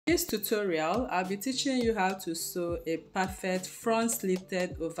This tutorial, I'll be teaching you how to sew a perfect front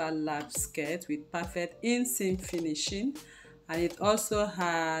slitted overlap skirt with perfect inseam finishing, and it also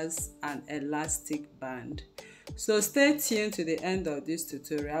has an elastic band. So stay tuned to the end of this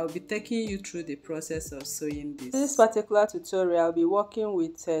tutorial. I'll be taking you through the process of sewing this. This particular tutorial, I'll be working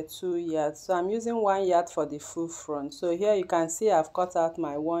with 2 yards. So I'm using 1 yard for the full front. So here you can see I've cut out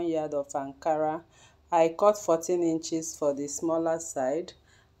my 1 yard of Ankara. I cut 14 inches for the smaller side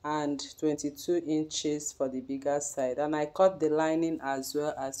and 22 inches for the bigger side, and I cut the lining as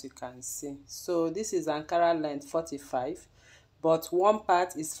well, as you can see. So this is Ankara length 45, but one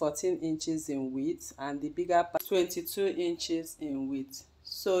part is 14 inches in width and the bigger part 22 inches in width.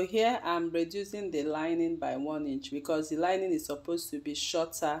 So here I'm reducing the lining by 1 inch because the lining is supposed to be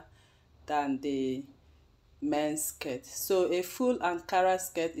shorter than the men's skirt. So a full Ankara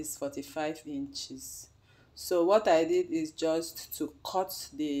skirt is 45 inches. So what I did is just to cut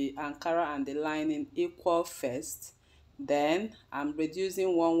the Ankara and the lining equal first. Then I'm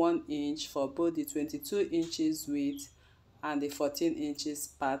reducing 1 inch for both the 22 inches width and the 14 inches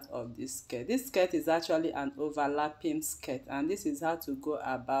part of this skirt. This skirt is actually an overlapping skirt, and this is how to go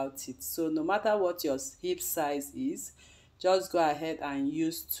about it. So no matter what your hip size is, just go ahead and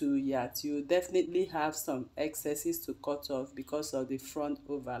use 2 yards. You will definitely have some excesses to cut off because of the front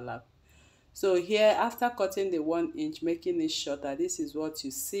overlap. So here, after cutting the 1 inch, making it shorter, this is what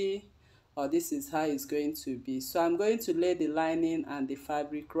you see, or this is how it's going to be. So I'm going to lay the lining and the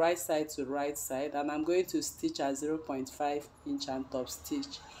fabric right side to right side, and I'm going to stitch at 0.5 inch and top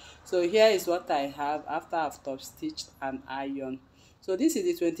stitch. So here is what I have after I've top stitched and ironed. So this is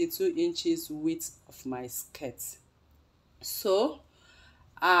the 22 inches width of my skirt. So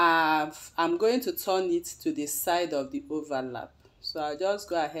I'm going to turn it to the side of the overlap. So I'll just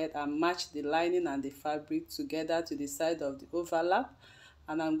go ahead and match the lining and the fabric together to the side of the overlap,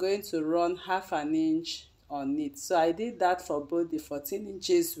 and I'm going to run half an inch on it. So I did that for both the 14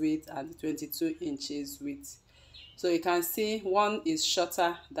 inches width and the 22 inches width. So you can see one is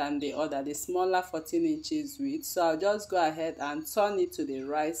shorter than the other, the smaller 14 inches width. So I'll just go ahead and turn it to the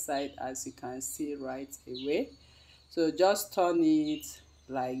right side, as you can see right away. So just turn it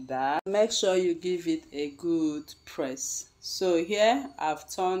like that. Make sure you give it a good press. So here I've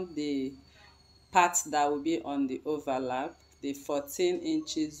turned the part that will be on the overlap, the 14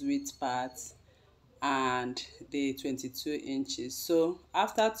 inches width part and the 22 inches. So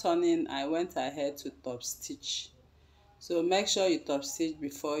after turning, I went ahead to top stitch. So make sure you top stitch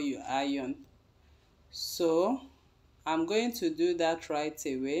before you iron. So I'm going to do that right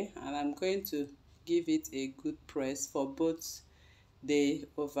away, and I'm going to give it a good press for both the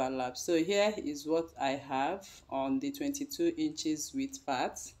overlap. So here is what I have on the 22 inches width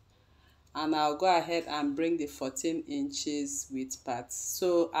part, and I'll go ahead and bring the 14 inches width part.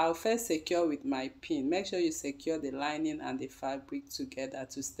 So I'll first secure with my pin. Make sure you secure the lining and the fabric together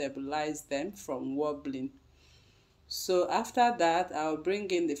to stabilize them from wobbling. So after that, I'll bring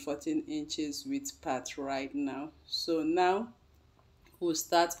in the 14 inches width part right now. So now we'll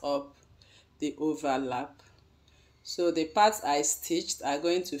start up the overlap. So the parts I stitched are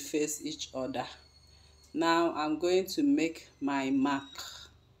going to face each other. Now I'm going to make my mark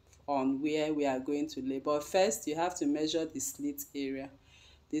on where we are going to lay. But first, you have to measure the slit area.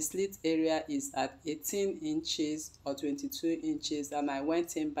 The slit area is at 18 inches or 22 inches, and I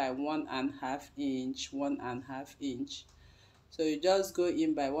went in by 1.5 inch, 1.5 inch. So you just go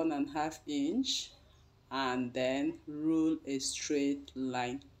in by 1.5 inch and then rule a straight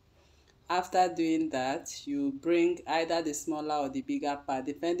line. After doing that, you bring either the smaller or the bigger part,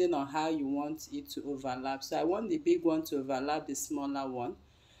 depending on how you want it to overlap. So I want the big one to overlap the smaller one.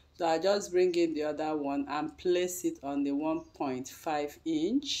 So I just bring in the other one and place it on the 1.5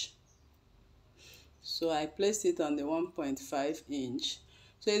 inch. So I place it on the 1.5 inch.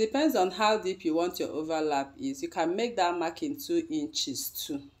 So it depends on how deep you want your overlap is. You can make that mark in 2 inches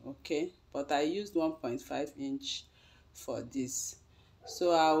too, okay? But I used 1.5 inch for this.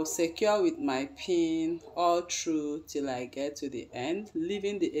 So I'll secure with my pin all through till I get to the end,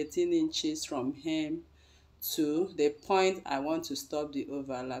 leaving the 18 inches from hem to the point I want to stop the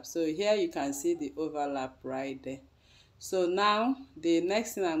overlap. So here you can see the overlap right there. So now the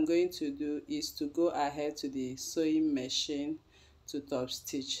next thing I'm going to do is to go ahead to the sewing machine to top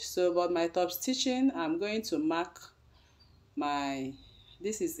stitch. So about my top stitching, I'm going to mark my,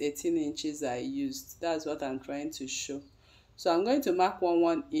 this is 18 inches I used. That's what I'm trying to show. So I'm going to mark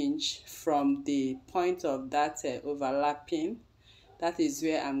 1 inch from the point of that overlapping. That is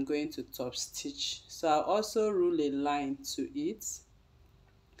where I'm going to top stitch. So I'll also rule a line to it.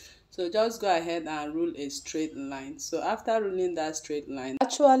 So just go ahead and rule a straight line. So after ruling that straight line,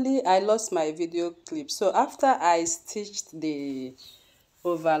 actually I lost my video clip. So after I stitched the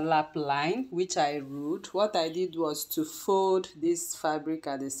overlap line which I ruled, what I did was to fold this fabric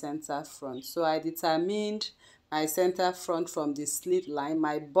at the center front. So I determined my center front from the slit line,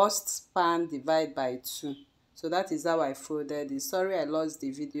 my bust span divide by 2. So that is how I folded it. Sorry I lost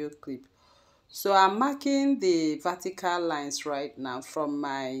the video clip. So I'm marking the vertical lines right now from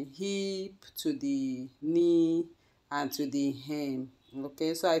my hip to the knee and to the hem.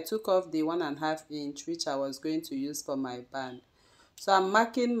 Okay, so I took off the 1.5 inch which I was going to use for my band. So I'm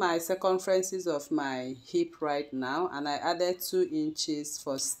marking my circumferences of my hip right now, and I added 2 inches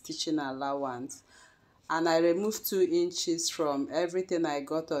for stitching allowance, and I removed 2 inches from everything I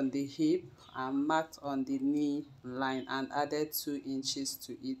got on the hip and marked on the knee line and added 2 inches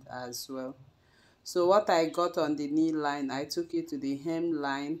to it as well. So what I got on the knee line, I took it to the hem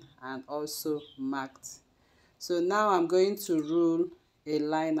line and also marked. So now I'm going to rule a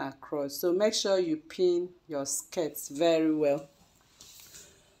line across. So make sure you pin your skirts very well.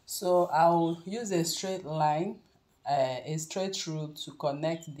 So I'll use a straight line, a straight rule to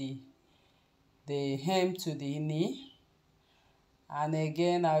connect the hem to the knee. And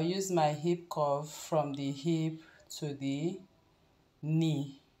again, I'll use my hip curve from the hip to the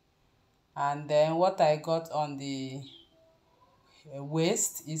knee. And then what I got on the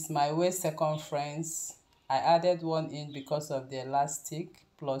waist is my waist circumference. I added 1 inch because of the elastic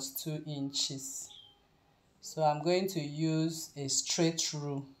plus 2 inches. So I'm going to use a straight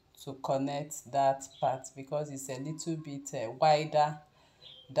rule to connect that part because it's a little bit wider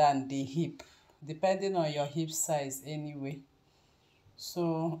than the hip, depending on your hip size anyway.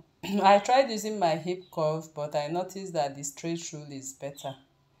 So I tried using my hip curve, but I noticed that the straight rule is better.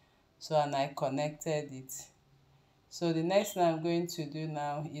 So and I connected it. So the next thing I'm going to do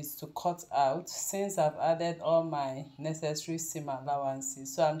now is to cut out, since I've added all my necessary seam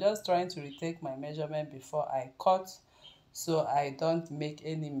allowances. So I'm just trying to retake my measurement before I cut, so I don't make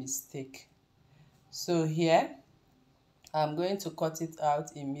any mistake. So here I'm going to cut it out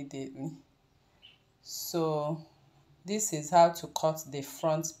immediately. So this is how to cut the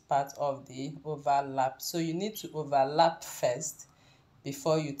front part of the overlap. So you need to overlap first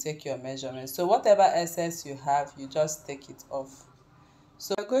before you take your measurement. So whatever excess you have, you just take it off.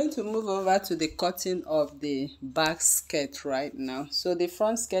 So we're going to move over to the cutting of the back skirt right now. So the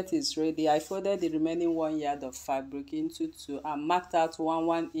front skirt is ready. I folded the remaining 1 yard of fabric into 2 and marked out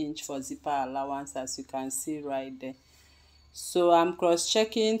 1 inch for zipper allowance, as you can see right there. So I'm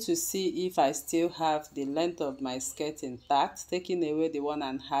cross-checking to see if I still have the length of my skirt intact, taking away the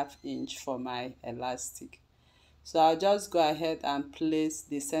 1.5 inch for my elastic. So I'll just go ahead and place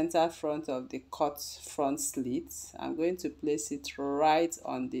the center front of the cut front slit. I'm going to place it right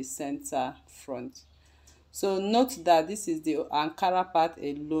on the center front. So note that this is the Ankara part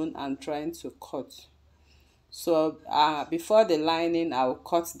alone I'm trying to cut. So before the lining, I'll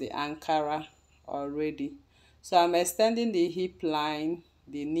cut the Ankara already. So I'm extending the hip line,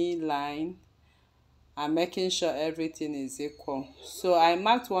 the knee line, and making sure everything is equal. So I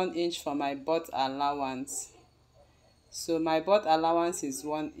marked 1 inch for my butt allowance. So my butt allowance is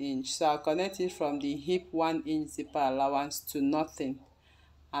 1 inch. So I'll connect it from the hip 1 inch zipper allowance to nothing.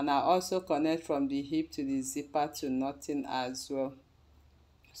 And I'll also connect from the hip to the zipper to nothing as well.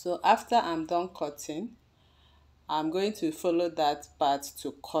 So after I'm done cutting, I'm going to follow that part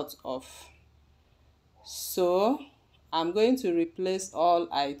to cut off. So I'm going to replace all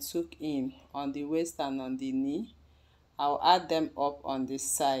I took in on the waist and on the knee. I'll add them up on the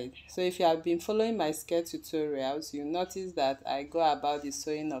side. So if you have been following my skirt tutorials, you notice that I go about the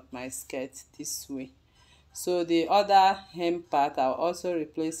sewing of my skirt this way. So the other hem part, I'll also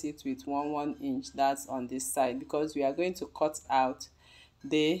replace it with 1 inch, that's on this side, because we are going to cut out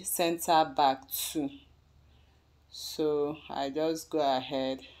the center back too. So I just go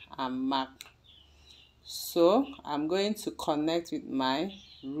ahead and mark. So I'm going to connect with my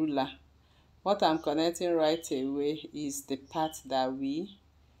ruler. What I'm connecting right away is the part that we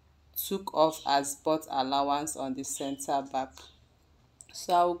took off as butt allowance on the center back.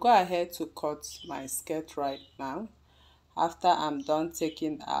 So I'll go ahead to cut my skirt right now after I'm done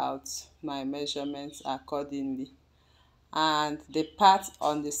taking out my measurements accordingly. And the part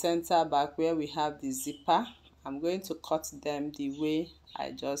on the center back where we have the zipper, I'm going to cut them the way I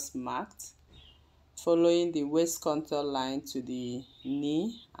just marked, following the waist contour line to the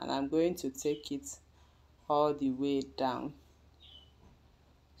knee, and I'm going to take it all the way down.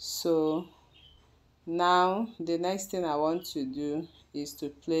 So now the next thing I want to do is to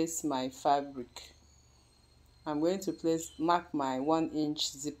place my fabric. I'm going to mark my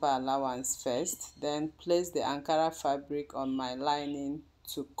 1-inch zipper allowance first, then place the Ankara fabric on my lining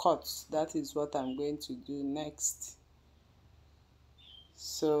to cut. That is what I'm going to do next.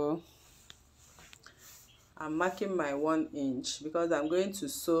 So I'm marking my 1-inch because I'm going to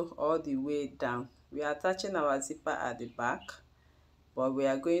sew all the way down. We are attaching our zipper at the back, but we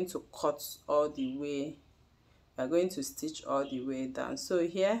are going to cut all the way. We are going to stitch all the way down. So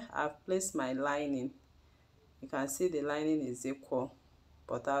here I've placed my lining. You can see the lining is equal,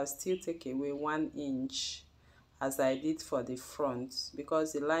 but I'll still take away 1 inch as I did for the front,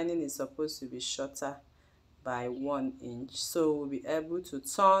 because the lining is supposed to be shorter by 1 inch, so we'll be able to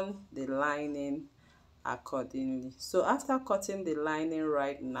turn the lining accordingly. So after cutting the lining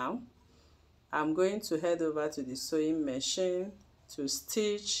right now, I'm going to head over to the sewing machine to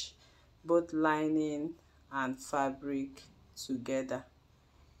stitch both lining and fabric together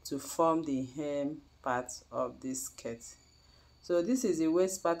to form the hem part of this skirt. So this is the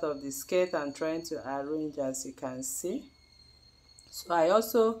waist part of the skirt I'm trying to arrange, as you can see. So I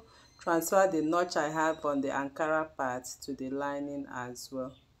also transfer the notch I have on the Ankara part to the lining as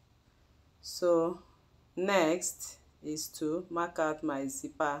well. So next is to mark out my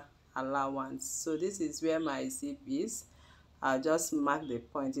zipper allowance. So this is where my zip is. I'll just mark the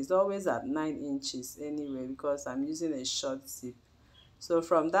point. It's always at 9 inches anyway, because I'm using a short zip. So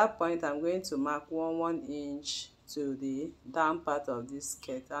from that point, I'm going to mark 1 inch to the down part of this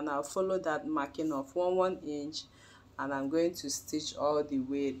skirt, and I'll follow that marking of 1 inch, and I'm going to stitch all the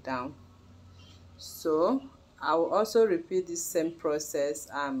way down. So I will also repeat this same process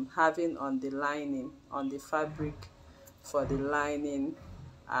I'm having on the lining, on the fabric for the lining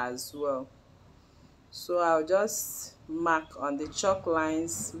as well. So I'll just mark on the chalk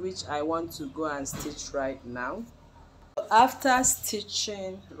lines which I want to go and stitch right now. After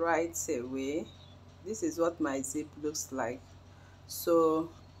stitching right away, this is what my zip looks like. So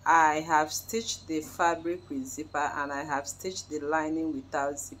I have stitched the fabric with zipper, and I have stitched the lining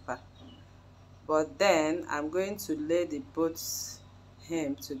without zipper. But then I'm going to lay the both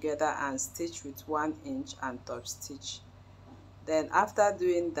hem together and stitch with 1 inch and top stitch. Then after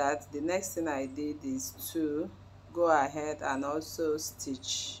doing that, the next thing I did is to go ahead and also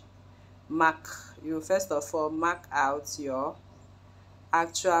stitch. You first of all mark out your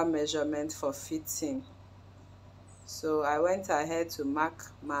actual measurement for fitting. So I went ahead to mark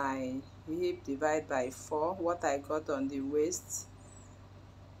my hip divide by 4, what I got on the waist,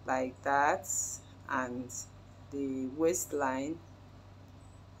 like that, and the waistline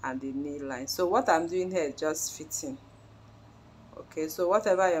and the knee line. So what I'm doing here is just fitting. Okay, so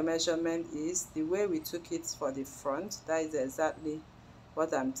whatever your measurement is, the way we took it for the front, that is exactly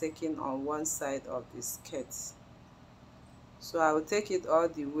what I'm taking on one side of the skirt. So I will take it all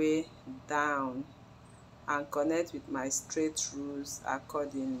the way down and connect with my straight rules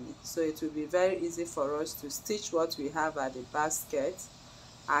accordingly. So it will be very easy for us to stitch what we have at the back skirt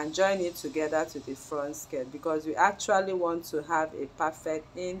and join it together to the front skirt, because we actually want to have a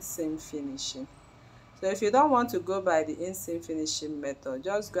perfect inseam finishing. So if you don't want to go by the inseam finishing method,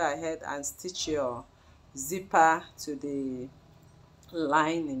 just go ahead and stitch your zipper to the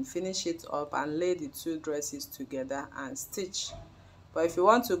lining, finish it up, and lay the two dresses together and stitch. But if you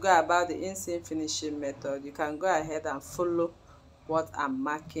want to go about the inseam finishing method, you can go ahead and follow what I'm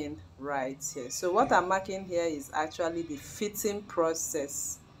marking right here. So what I'm marking here is actually the fitting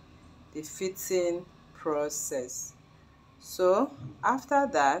process. The fitting process. So after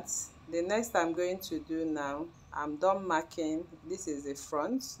that, the next I'm going to do now, I'm done marking. This is the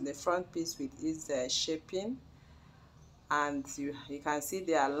front piece with its shaping, and you can see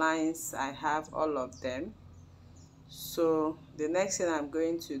there are lines. I have all of them. So the next thing I'm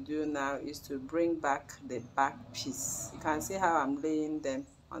going to do now is to bring back the back piece. You can see how I'm laying them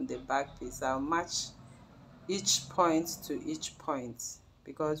on the back piece. I'll match each point to each point,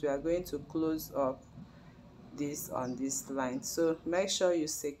 because we are going to close up this on this line. So make sure you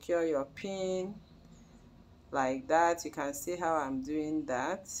secure your pin like that. You can see how I'm doing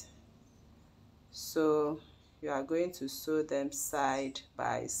that. So you are going to sew them side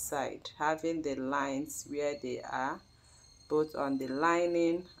by side, having the lines where they are, both on the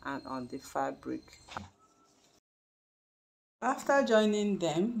lining and on the fabric. After joining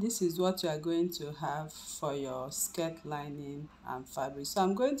them, this is what you are going to have for your skirt lining and fabric. So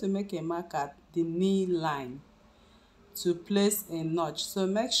I'm going to make a mark at the knee line to place a notch. So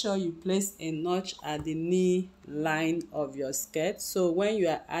make sure you place a notch at the knee line of your skirt, so when you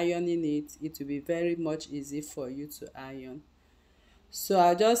are ironing it, it will be very much easy for you to iron. So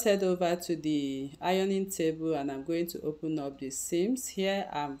I'll just head over to the ironing table, and I'm going to open up the seams. Here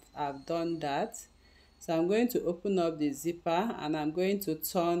I've done that. So I'm going to open up the zipper and I'm going to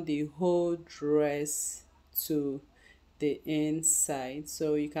turn the whole dress to the inside.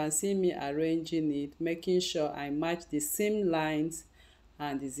 So you can see me arranging it, making sure I match the seam lines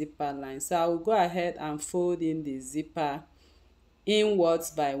and the zipper line. So I will go ahead and fold in the zipper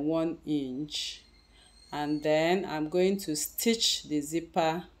inwards by 1 inch, and then I'm going to stitch the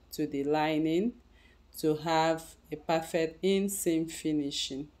zipper to the lining to have a perfect inseam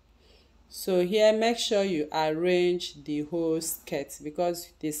finishing. So here, make sure you arrange the whole skirt because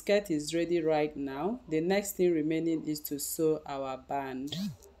the skirt is ready right now. The next thing remaining is to sew our band.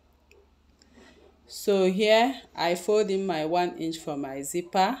 So here I fold in my 1 inch for my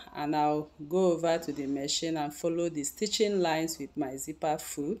zipper, and I'll go over to the machine and follow the stitching lines with my zipper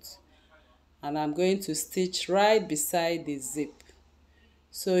foot, and I'm going to stitch right beside the zip.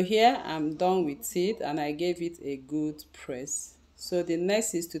 So here I'm done with it and I gave it a good press. So the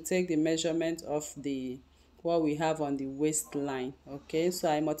next is to take the measurement of the what we have on the waistline. Okay, so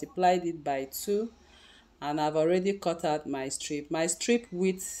I multiplied it by 2 and I've already cut out my strip. My strip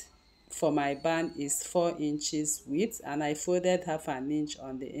width for my band is 4 inches width, and I folded half an inch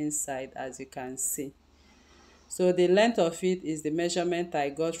on the inside, as you can see. So the length of it is the measurement I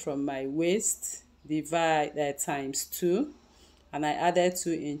got from my waist divided times 2, and I added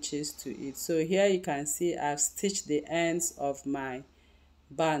 2 inches to it. So here you can see I've stitched the ends of my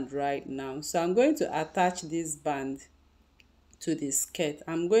band right now. So I'm going to attach this band to the skirt.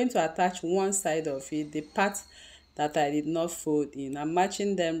 I'm going to attach one side of it, the part that I did not fold in. I'm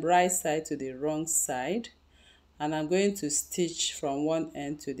matching them right side to the wrong side, and I'm going to stitch from one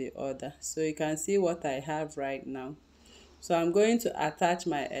end to the other. So you can see what I have right now. So I'm going to attach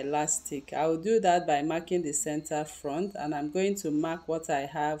my elastic. I will do that by marking the center front, and I'm going to mark what I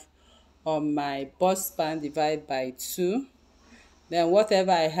have on my bust span divided by 2. Then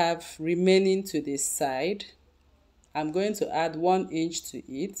whatever I have remaining to the side, I'm going to add 1 inch to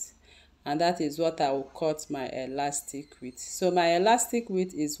it, and that is what I will cut my elastic with. So my elastic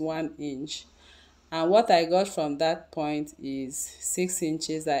width is 1 inch, and what I got from that point is 6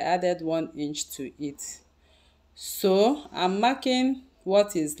 inches. I added 1 inch to it. So I'm marking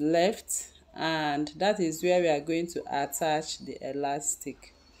what is left, and that is where we are going to attach the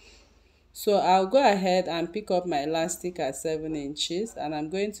elastic. So I'll go ahead and pick up my elastic at 7 inches, and I'm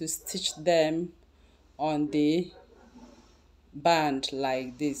going to stitch them on the band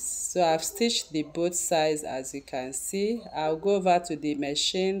like this. So I've stitched the both sides, as you can see. I'll go over to the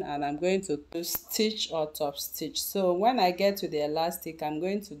machine and I'm going to stitch or top stitch. So when I get to the elastic, I'm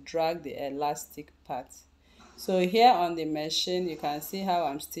going to drag the elastic part. So here on the machine, you can see how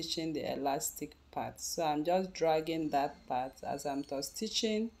I'm stitching the elastic part. So I'm just dragging that part as I'm top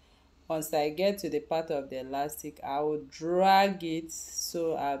stitching. Once I get to the part of the elastic, I will drag it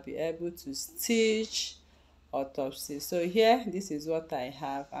so I'll be able to stitch or top stitch. So here, this is what I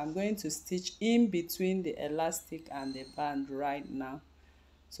have. I'm going to stitch in between the elastic and the band right now.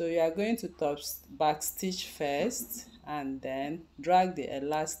 So you are going to back stitch first, and then drag the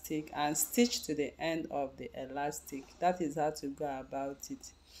elastic and stitch to the end of the elastic. That is how to go about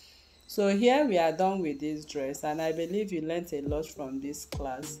it. So here we are done with this dress, and I believe you learned a lot from this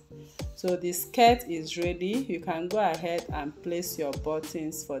class. So the skirt is ready. You can go ahead and place your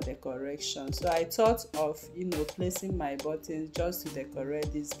buttons for decoration. So I thought of placing my buttons just to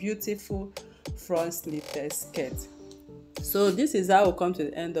decorate this beautiful front slitted skirt. So this is how we'll come to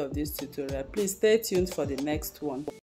the end of this tutorial. Please stay tuned for the next one.